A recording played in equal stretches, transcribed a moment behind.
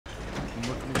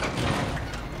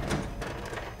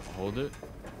Hold it.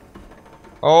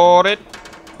 Hold it.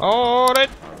 Hold it.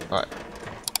 Alright.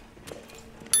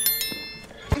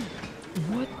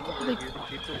 What?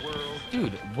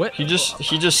 Dude, what? He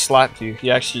just slapped you.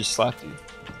 He actually just slapped you.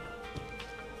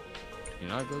 You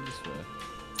not go this way.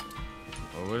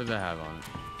 Oh, what did that have on it?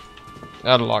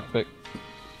 I had a lockpick.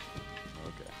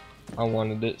 Okay. I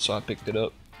wanted it, so I picked it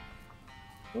up.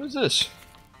 What is this?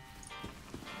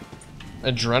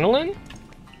 Adrenaline?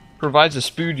 Provides a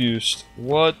speed boost.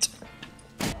 What?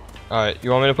 Alright,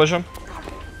 you want me to push him?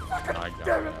 I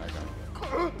got it.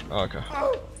 Oh, okay.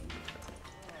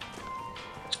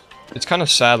 It's kind of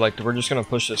sad, like, we're just gonna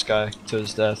push this guy to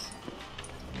his death.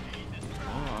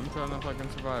 Oh, I'm trying to fucking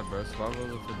survive, bro. Survival of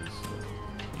the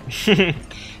fittest.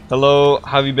 Hello,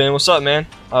 how have you been? What's up, man?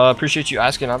 Appreciate you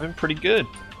asking. I've been pretty good.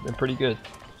 Been pretty good.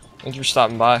 Thanks for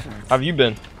stopping by. How have you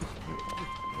been?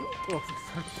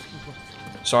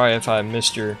 Sorry if I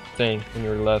missed your thing when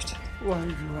you were left. Why did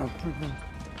you have to me?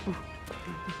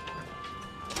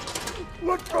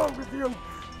 What's wrong with you?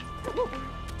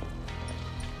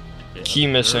 Yeah, Key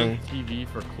missing. TV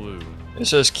for clue. It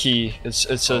says key. It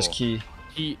says key.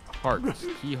 Key hearts.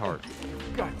 Key heart.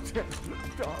 Goddamn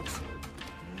dogs.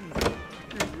 You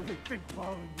really think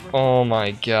following me? Oh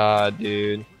my god,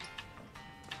 dude.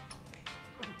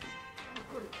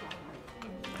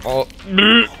 Oh,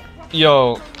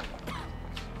 yo.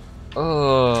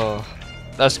 Oh,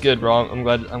 that's good, bro. I'm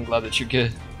glad that you're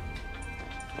good.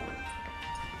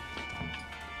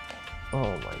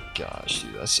 Oh my gosh,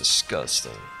 dude, that's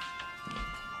disgusting.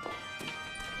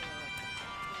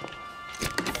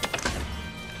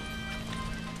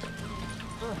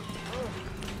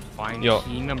 Find Yo.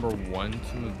 key number 1, 2,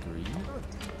 and 3.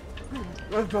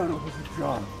 I thought it was a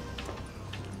job.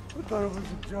 I thought it was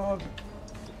a job.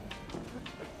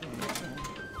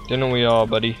 Didn't we all,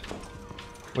 buddy?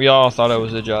 We all thought it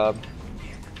was a job.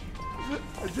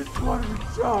 I just wanted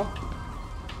a job.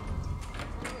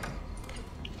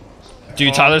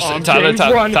 Dude, Tyler.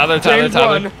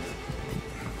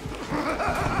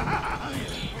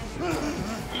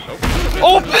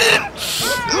 Open!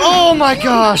 Oh my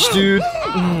gosh, dude.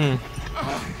 Mm.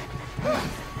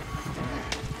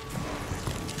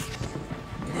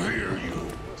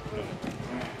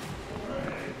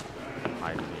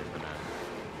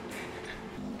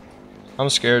 I'm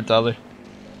scared, Tyler.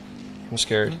 I'm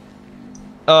scared.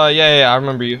 Yeah, I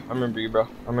remember you. I remember you, bro. I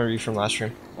remember you from last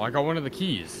stream. Well, I got one of the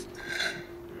keys.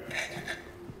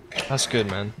 That's good,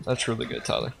 man. That's really good,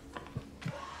 Tyler.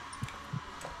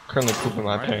 Currently pooping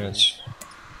my pants.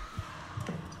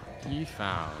 Key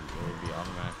found. It will be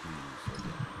automatically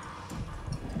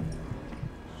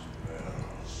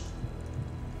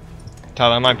used.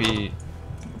 Tyler, I might be.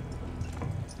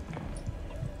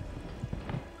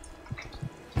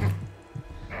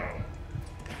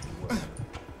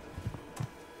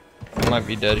 I might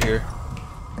be dead here.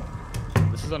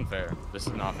 This is unfair. This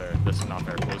is not fair. This is not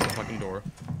fair. Close the fucking door.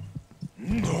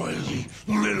 Noisy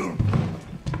little.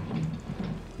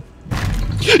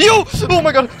 Yo! Oh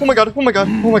my god! Oh my god! Oh my god!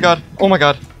 Oh my god! Oh my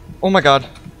god! Oh my god!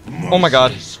 Oh my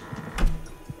god!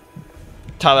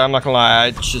 Tyler, I'm not gonna lie.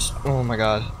 I just. Oh my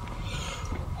god.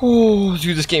 Oh,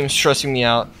 dude, this game is stressing me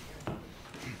out.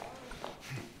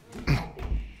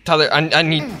 Tyler, I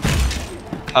need.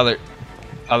 Tyler.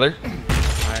 Tyler.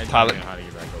 Tyler. How to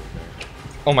get back over there.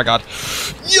 Oh my god.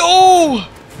 Yo!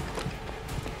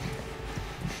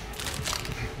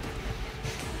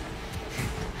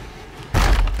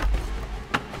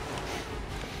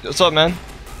 What's up, man?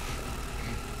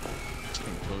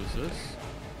 Can close this.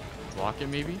 Lock it,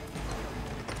 maybe.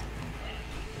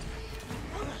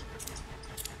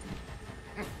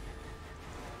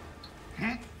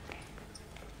 I'm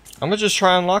gonna just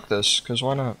try and lock this, cause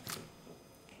why not?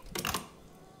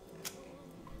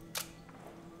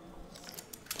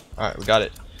 Alright, we got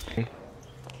it.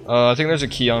 I think there's a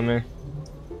key on me.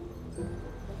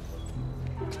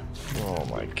 Oh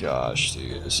my gosh,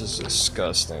 dude, this is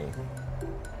disgusting.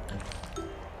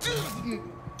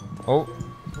 Oh.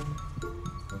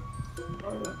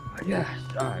 Yeah.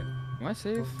 Alright. Am I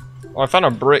safe? Oh, I found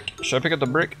a brick. Should I pick up the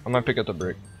brick? I might pick up the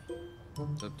brick.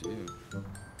 It's up to you.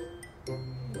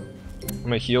 I'm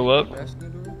gonna heal up.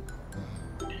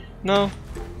 No.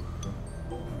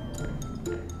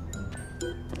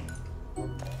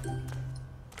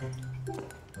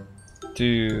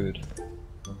 Dude.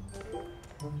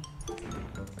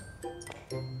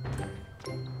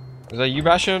 Is that you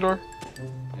bashing the door?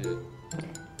 Yeah.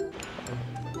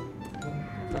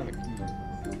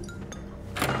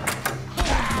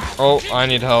 Oh, I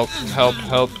need help. Help,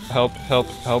 help, help, help,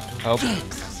 help, help.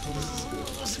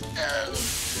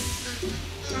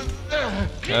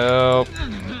 Help.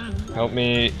 Help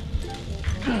me.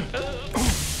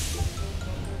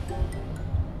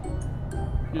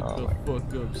 Get Oh the my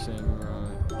fuck up, samurai.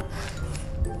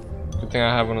 Good thing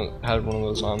I had one of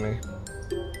those on me.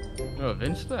 No,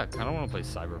 eventually I kind of want to play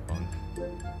Cyberpunk.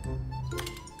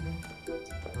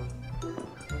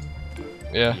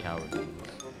 Yeah. See how it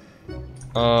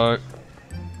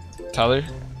is. Tyler,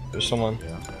 there's someone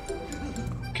Yeah.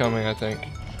 coming, I think.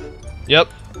 Yep.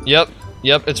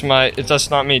 That's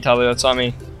not me, Tyler. That's not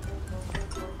me.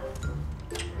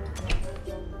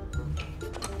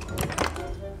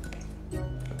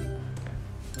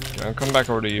 Okay, I'm coming back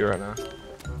over to you right now.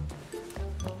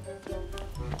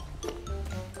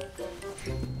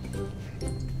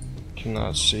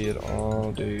 Cannot see it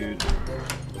all, dude.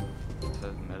 Is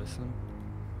that medicine?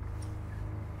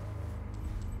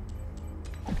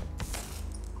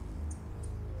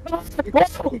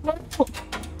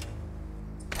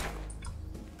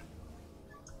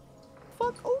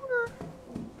 Fuck over.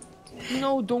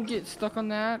 No, don't get stuck on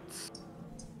that.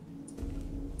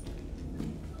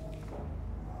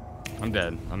 I'm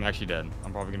dead. I'm actually dead.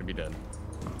 I'm probably gonna be dead.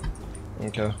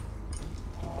 Okay.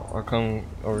 I'll come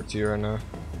over to you right now.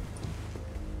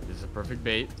 This is a perfect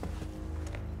bait.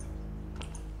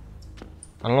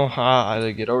 I don't know how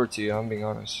I get over to you, I'm being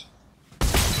honest.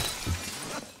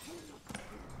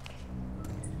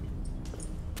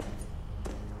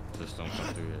 Just don't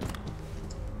come through here.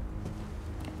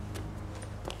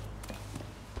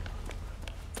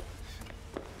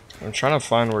 I'm trying to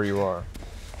find where you are.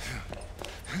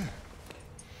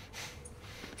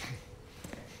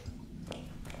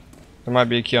 There might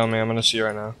be a key on me, I'm gonna see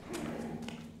right now.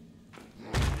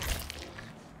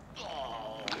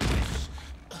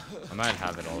 I might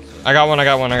have it also. I got one. Oh,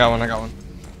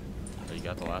 you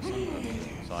got the last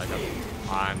one? So I got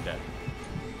I'm dead.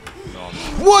 No, I'm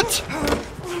not. What?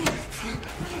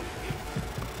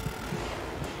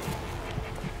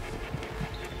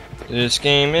 This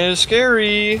game is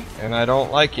scary, and I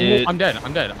don't like it. I'm dead.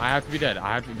 I have to be dead.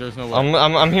 There's no way.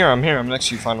 I'm here. I'm next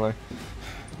to you finally.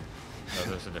 No,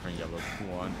 there's a different yellow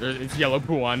Puan. It's yellow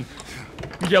Puan.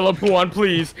 Yellow Puan,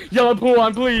 please. Yellow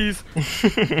Puan, please.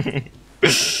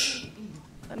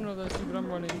 I don't know that's stupid. I'm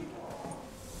running.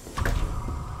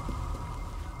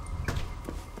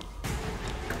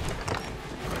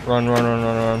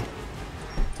 Run.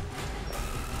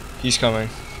 He's coming.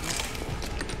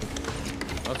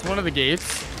 That's one of the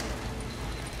gates.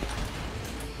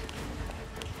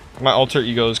 My alter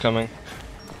ego is coming.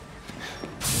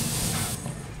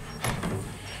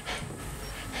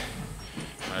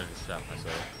 I just shot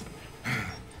myself.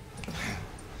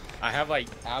 I have like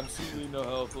absolutely no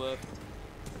health left.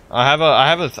 I have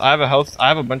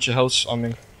a bunch of health on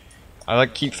me. I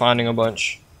like keep finding a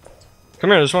bunch. Come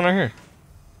here, there's one right here.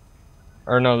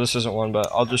 Or no, this isn't one, but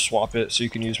I'll just swap it so you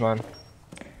can use mine.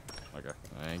 Okay,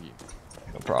 thank you.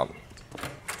 No problem.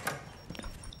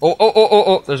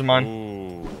 Oh, there's mine.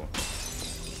 Ooh.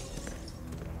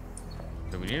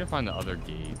 So we need to find the other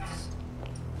gates.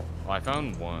 Oh, I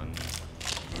found one.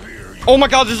 Oh my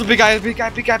god, there's a big guy.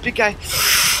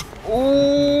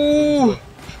 Ooh.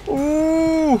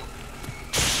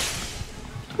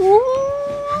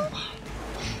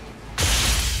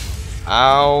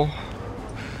 Ow.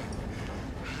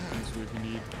 That's what we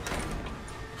need.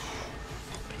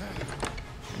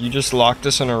 You just locked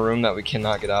us in a room that we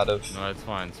cannot get out of. No, it's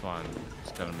fine.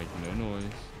 Just gotta make no noise.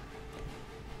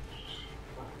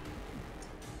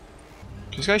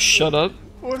 This guy shut up.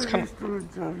 What It's are kind you doing,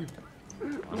 Johnny?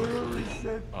 Whatever he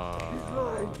said,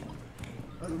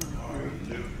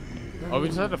 Oh, we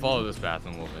just have to follow this path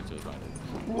and we'll eventually find it.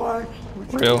 why?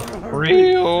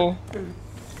 real.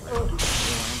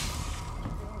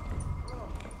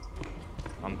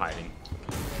 I'm hiding.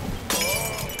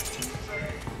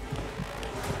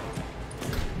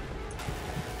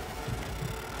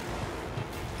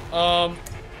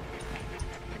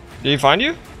 Did he find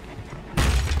you?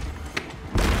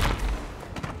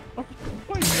 I know,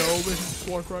 but he just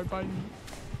walked right by me.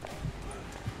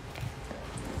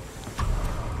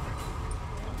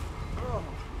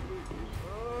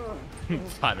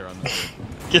 Spider on the thing.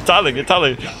 Get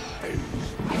Tyler.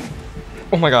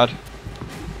 Oh my god.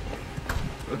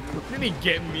 Didn't he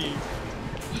get me?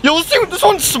 Yo, let's see what this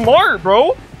one's smart,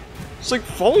 bro. It's like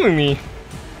following me.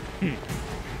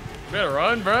 Better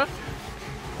run, bruh.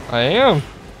 I am.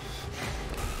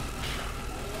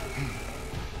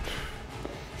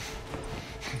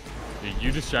 Dude,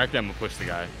 you distract them and push the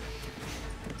guy.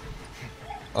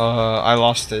 I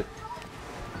lost it.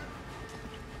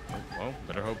 Well,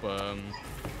 better hope,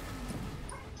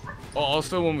 Oh,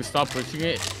 also, when we stop pushing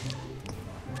it...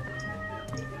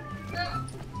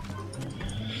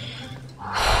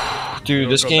 Dude,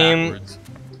 it'll this go game... backwards.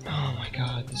 Oh my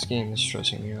god. This game is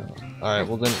stressing me out. Alright,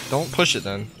 well then, don't push it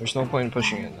then. There's no point in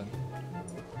pushing it then.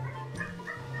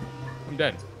 I'm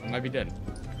dead. I might be dead.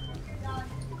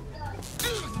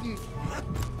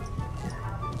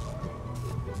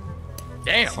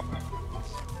 Damn!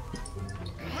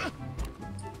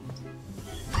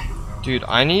 Dude,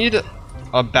 I need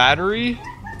a battery.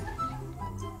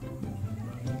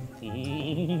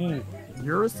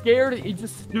 You're scared? He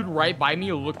just stood right by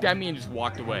me, looked at me, and just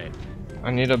walked away. I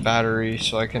need a battery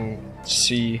so I can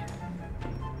see.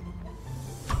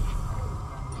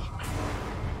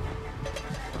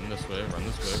 Run this way, run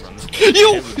this way, run this way.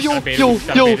 Yo!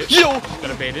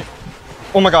 Gotta bait it.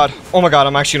 Oh my god,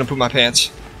 I'm actually gonna poop my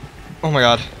pants. Oh my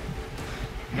god.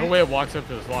 No way it walks up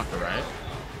to this locker, right?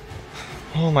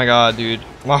 Oh my god, dude.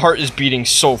 My heart is beating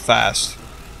so fast.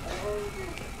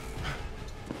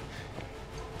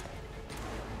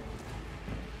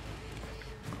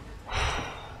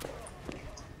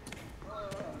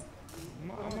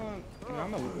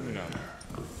 I'm a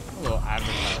little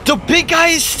advertising. The big guy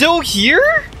is still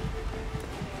here?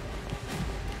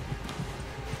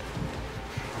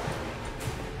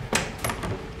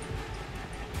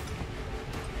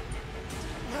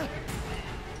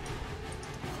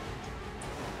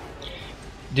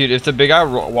 Dude, if the big guy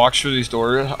walks through these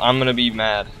doors, I'm gonna be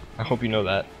mad. I hope you know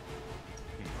that.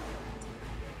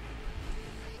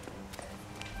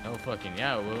 Oh fucking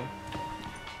yeah, it will.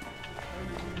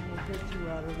 We'll get you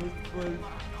out of this place.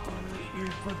 You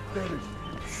pathetic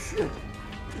shit.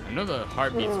 I know the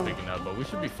heartbeat's picking up, but we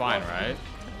should be fine, right?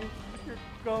 You're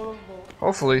gullible.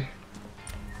 Hopefully.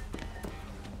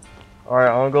 Alright,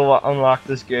 I'm gonna go unlock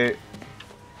this gate.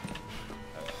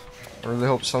 I really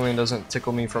hope something doesn't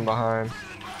tickle me from behind.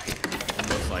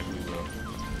 Most likely will.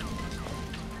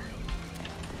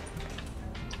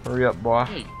 Hurry up, boy.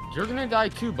 Hey, you're gonna die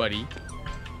too, buddy.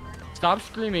 Stop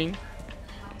screaming.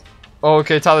 Oh,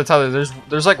 okay, Tyler,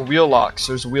 there's like wheel locks.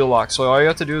 There's wheel locks. So all you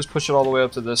have to do is push it all the way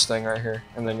up to this thing right here,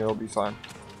 and then you'll be fine.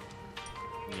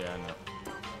 Yeah, I know.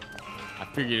 I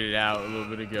figured it out a little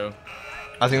bit ago.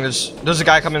 I think there's a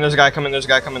guy coming, there's a guy coming, there's a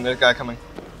guy coming, there's a guy coming.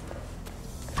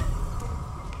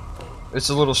 It's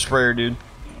a little sprayer, dude.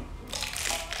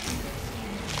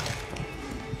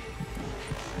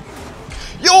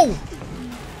 Yo!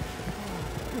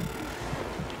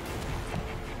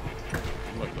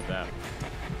 Look at that.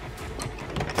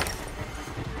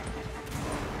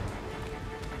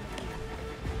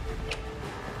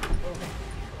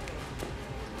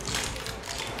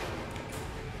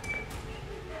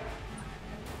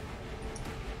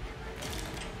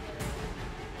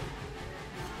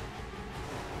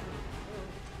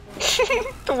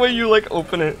 The way you like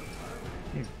open it.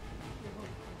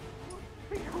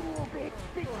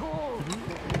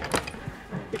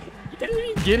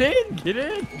 Get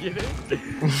in!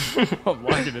 I'm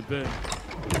locking it then.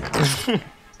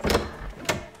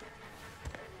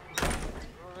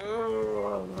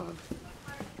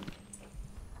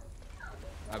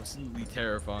 Absolutely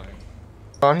terrifying.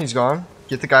 He's gone.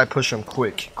 Get the guy, push him,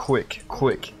 quick.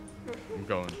 I'm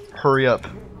going. Hurry up.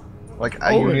 Like,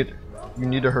 you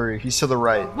need to hurry. He's to the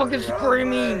right. Fucking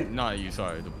screaming! Not you,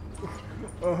 sorry. The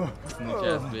snitch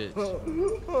ass bitch.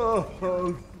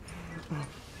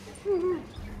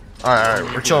 Alright,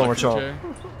 we're chilling.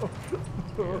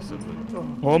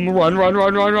 Run! Run!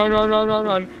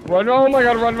 Oh my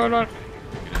god, run! Oh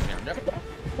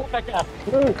my god!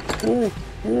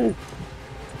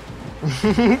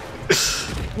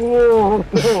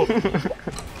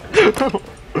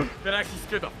 That actually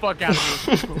scared the fuck out of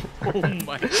me. Oh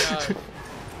my god.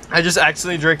 I just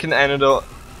accidentally drank an antidote.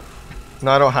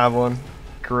 No, I don't have one.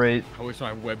 Great. I wish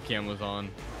my webcam was on.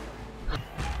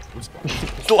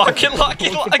 Lock it!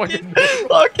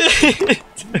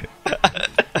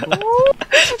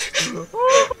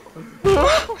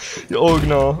 Oh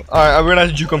no. Alright, we're gonna have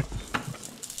to juke him.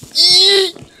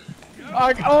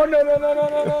 Oh no.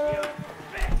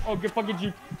 Oh, get fucking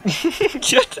juke.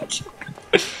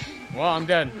 Well, I'm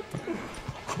dead.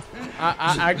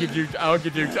 I get juked. I'll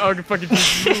get fucking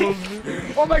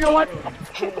juked. Oh my god, what?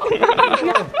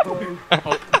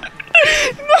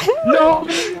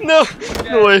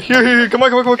 No way. Here. Come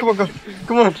on.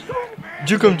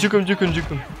 Juke him.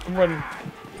 I'm running.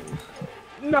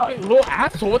 No, little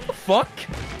asshole, what the fuck?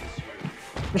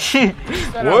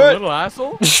 What? Little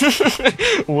asshole?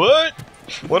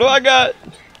 What do I got?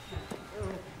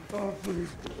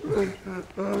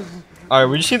 Alright,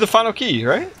 we just need the final key,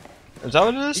 right? Is that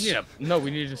what it is?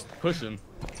 We need to just push him.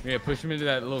 We need to push him into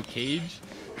that little cage.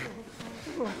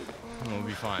 And we'll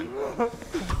be fine.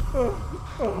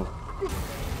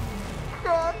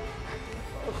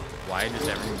 Why does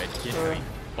every medkit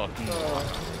fucking.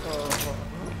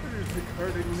 Music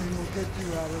hurting will get you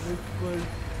out of this place.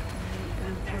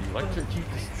 Electrocute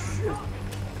this.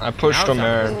 I pushed him,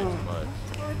 man.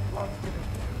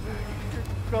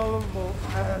 Gullible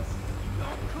ass.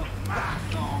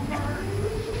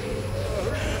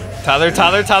 Tyler.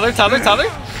 Going.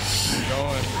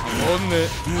 I'm holding it.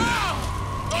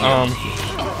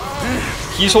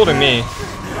 He's holding me.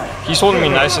 He's holding me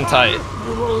nice and tight.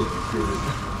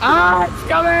 Ah, it's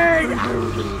coming!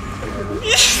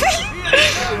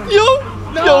 Yo!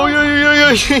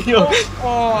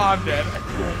 Oh, I'm dead.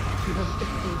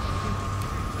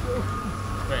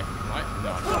 Wait, what?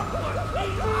 No.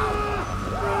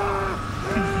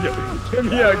 Yo, give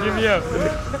me out, give me out.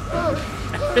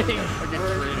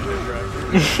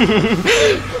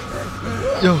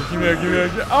 Yo. Give me out.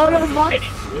 Oh, no, mine!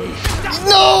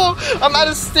 No! I'm out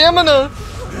of stamina!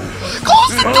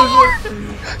 Close the door!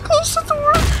 Close the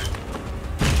door!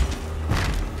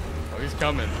 Oh, he's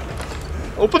coming.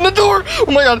 Open the door! Oh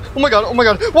my god!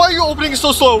 Why are you opening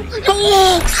so slow?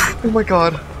 Oh my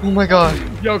god!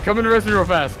 Yo, come in the restroom real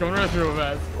fast.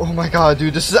 Oh my god,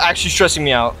 dude, this is actually stressing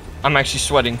me out. I'm actually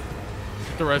sweating.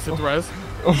 Hit the res.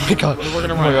 Oh my god. We're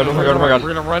gonna Oh my god.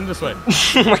 We're gonna run this way.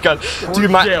 Oh my god. Dude,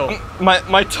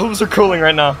 my toes are curling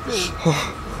right now.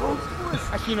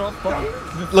 Actually, you know what? Fuck it.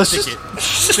 Let's just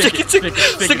stick it.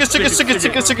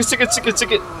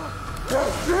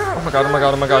 Oh my god.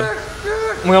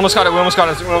 We almost got it.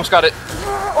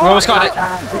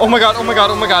 Oh my god.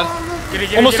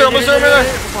 Almost there.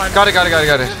 Got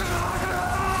it.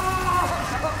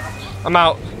 I'm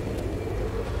out.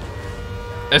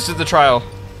 This is the trial.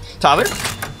 Tyler?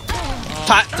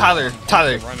 Tyler,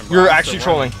 you're actually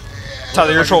trolling.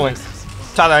 Tyler, you're trolling.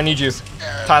 Tyler, I need you.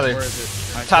 Tyler, Where is it?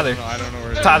 I Tyler, don't know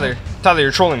where it is. Tyler,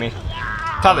 you're trolling me.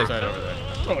 Tyler, Right over there.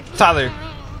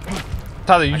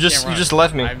 Tyler, you I just can't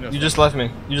left me. run. I have no You just left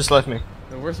me.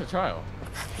 So where's the trial?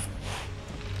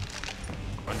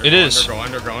 It is. Go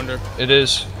under. It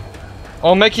is.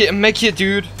 Oh, make it,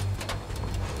 dude.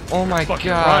 Oh my Fucking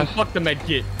god. run. Fuck the med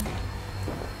kit.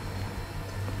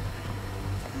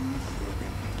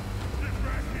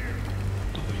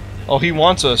 Oh, he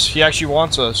wants us. He actually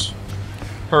wants us.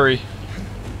 Hurry.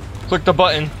 Click the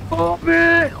button. Oh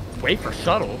man. Wait for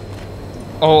shuttle.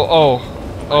 Oh,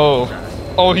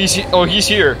 he's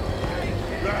here.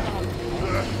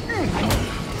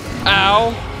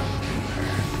 Ow.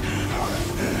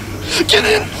 Get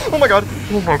in! Oh my god.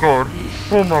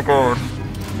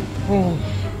 Oh.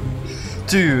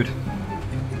 Dude.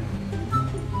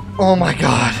 Oh my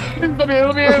god. Let me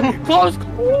in. Close.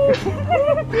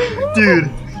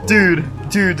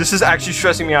 Dude, this is actually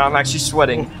stressing me out. I'm actually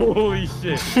sweating. Holy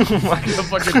shit. Oh my The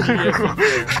fucking D.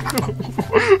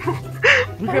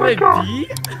 You got a D?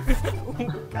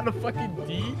 Got a fucking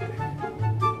D?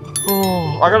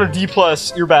 Oh, I got a D+.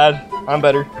 You're bad. I'm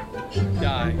better.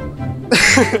 Die.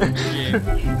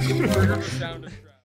 Yeah. Sound